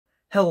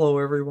Hello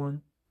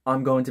everyone.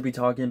 I'm going to be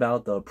talking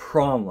about the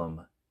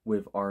problem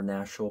with our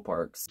national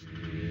parks.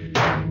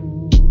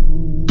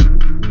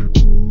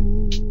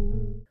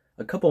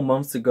 A couple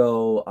months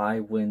ago, I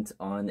went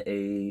on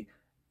a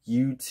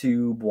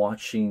YouTube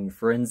watching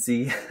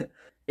frenzy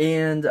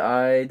and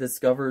I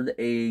discovered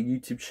a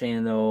YouTube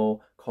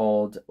channel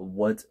called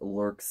What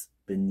Lurks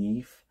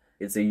Beneath.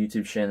 It's a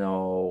YouTube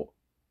channel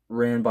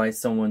ran by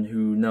someone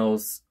who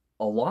knows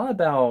a lot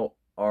about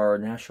our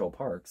national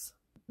parks.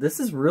 This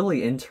is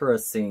really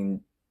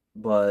interesting,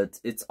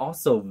 but it's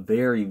also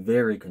very,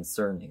 very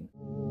concerning.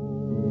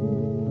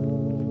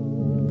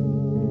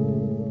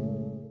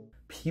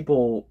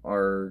 People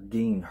are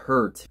getting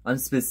hurt. I'm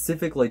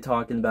specifically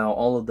talking about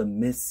all of the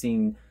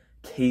missing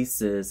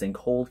cases and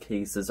cold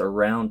cases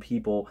around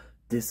people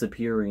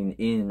disappearing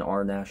in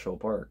our national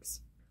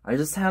parks. I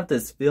just have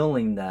this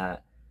feeling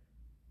that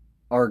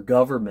our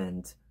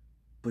government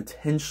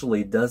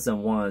potentially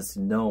doesn't want us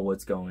to know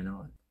what's going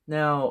on.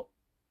 Now,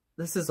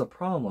 this is a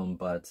problem,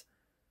 but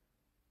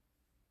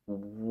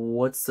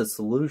what's the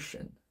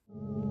solution?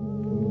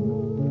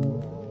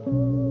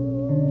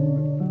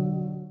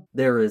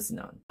 There is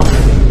none.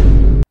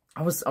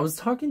 I was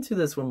talking to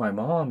this with my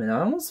mom, and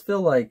I almost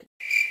feel like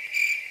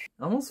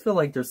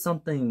there's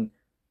something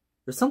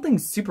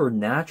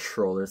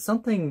supernatural. There's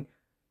something.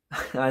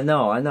 I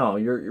know.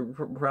 You're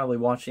probably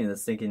watching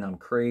this thinking I'm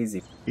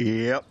crazy.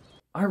 Yep.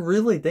 I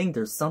really think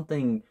there's some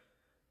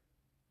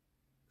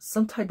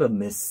type of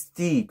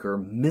mystique or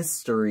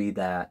mystery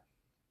that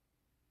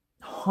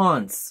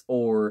haunts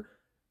or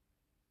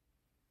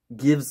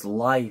gives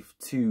life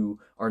to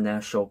our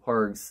national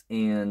parks,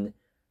 and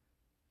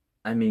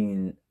I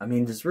mean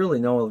there's really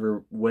no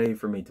other way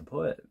for me to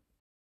put it.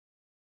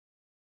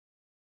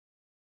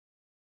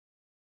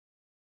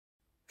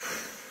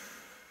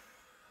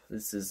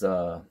 This is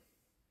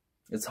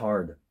it's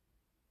hard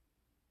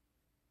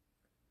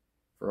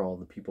for all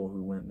the people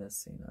who went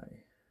missing.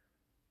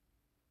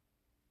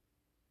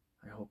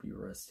 I hope you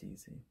rest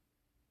easy.